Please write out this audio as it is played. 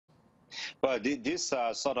Well, this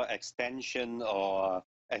sort of extension or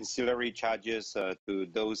ancillary charges to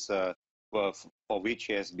those for which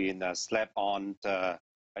he has been slapped on,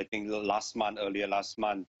 I think earlier last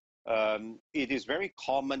month, it is very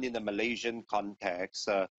common in the Malaysian context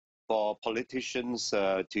for politicians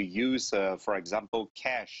to use, for example,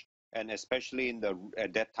 cash, and especially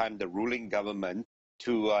at that time the ruling government,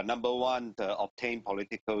 to number one, to obtain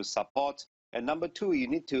political support, and number two, you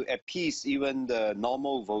need to appease even the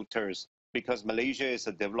normal voters, because Malaysia is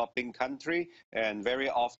a developing country, and very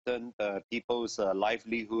often people's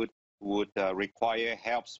livelihood would require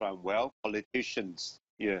help from, well, politicians.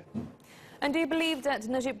 Yeah. And do you believe that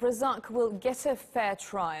Najib Razak will get a fair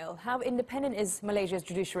trial? How independent is Malaysia's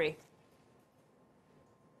judiciary?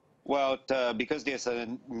 Well, because there's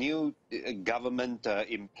a new government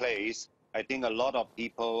in place, I think a lot of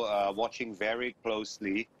people are watching very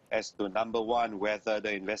closely as to, number one, whether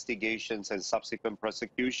the investigations and subsequent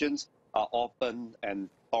prosecutions are open and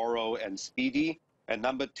thorough and speedy. And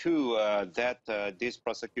number two, that this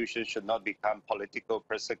prosecution should not become political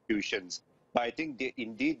persecutions. But I think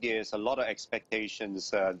indeed there's a lot of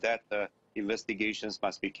expectations that investigations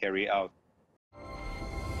must be carried out.